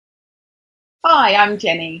Hi, I'm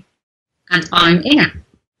Jenny. And I'm Inge.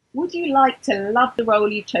 Would you like to love the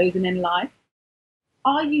role you've chosen in life?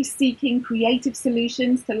 Are you seeking creative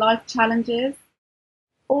solutions to life challenges?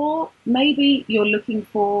 Or maybe you're looking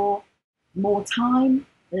for more time,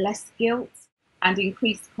 less guilt, and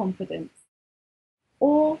increased confidence?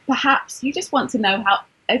 Or perhaps you just want to know how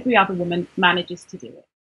every other woman manages to do it.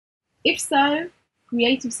 If so,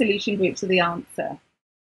 creative solution groups are the answer.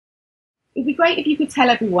 It'd be great if you could tell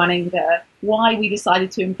everyone, Inge, why we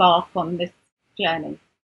decided to embark on this journey.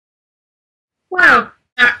 Well,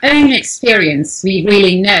 our own experience, we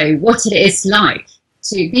really know what it is like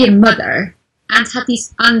to be a mother and have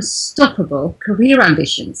these unstoppable career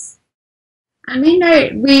ambitions. And we know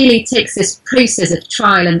it really takes this process of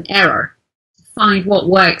trial and error to find what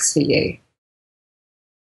works for you.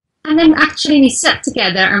 And then actually we sat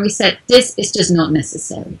together and we said, this is just not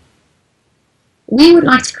necessary. We would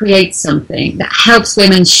like to create something that helps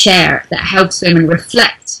women share, that helps women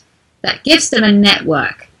reflect, that gives them a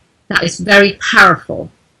network that is very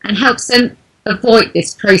powerful and helps them avoid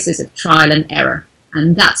this process of trial and error.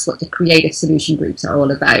 And that's what the creative solution groups are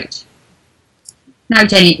all about. Now,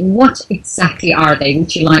 Jenny, what exactly are they?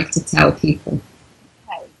 Would you like to tell people?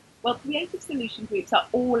 Okay. Well, creative solution groups are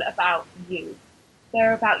all about you.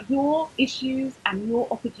 They're about your issues and your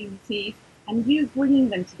opportunities and you bringing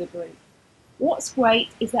them to the group. What's great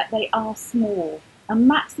is that they are small. A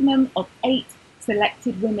maximum of 8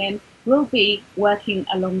 selected women will be working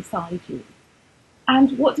alongside you.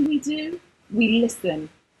 And what do? We listen.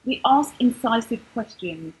 We ask incisive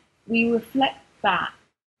questions. We reflect back.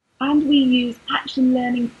 And we use action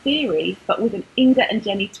learning theory, but with an Inge and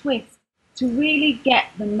Jenny twist, to really get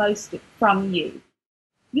the most from you.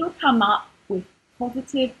 You'll come up with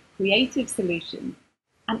positive, creative solutions.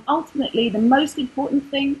 And ultimately, the most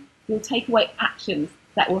important thing, you'll take away actions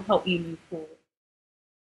that will help you move forward.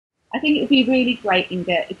 I think it would be really great, Inge,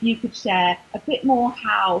 if you could share a bit more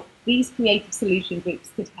how these creative solution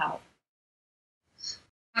groups could help.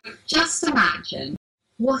 Just imagine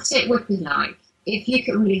what it would be like if you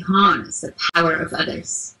could really harness the power of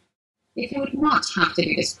others. If you would not have to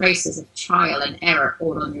do this process of trial and error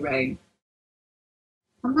all on your own.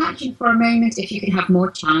 Imagine for a moment if you could have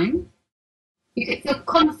more time. You could feel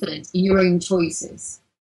confident in your own choices.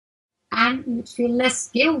 And you would feel less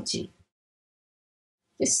guilty.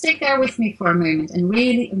 Just stick there with me for a moment and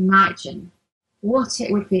really imagine what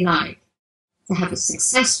it would be like to have a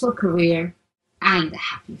successful career and a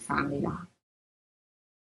happy family life.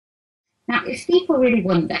 Now, if people really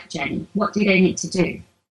want that, Jenny, what do they need to do?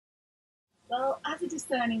 Well, as a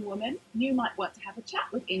discerning woman, you might want to have a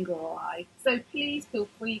chat with Inge or I, so please feel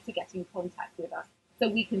free to get in contact with us so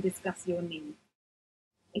we can discuss your needs.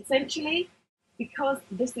 Essentially, because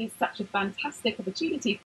this is such a fantastic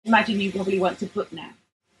opportunity, imagine you probably want to book now.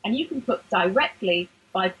 And you can book directly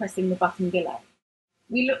by pressing the button below.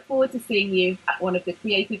 We look forward to seeing you at one of the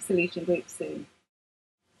creative solution groups soon.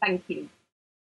 Thank you.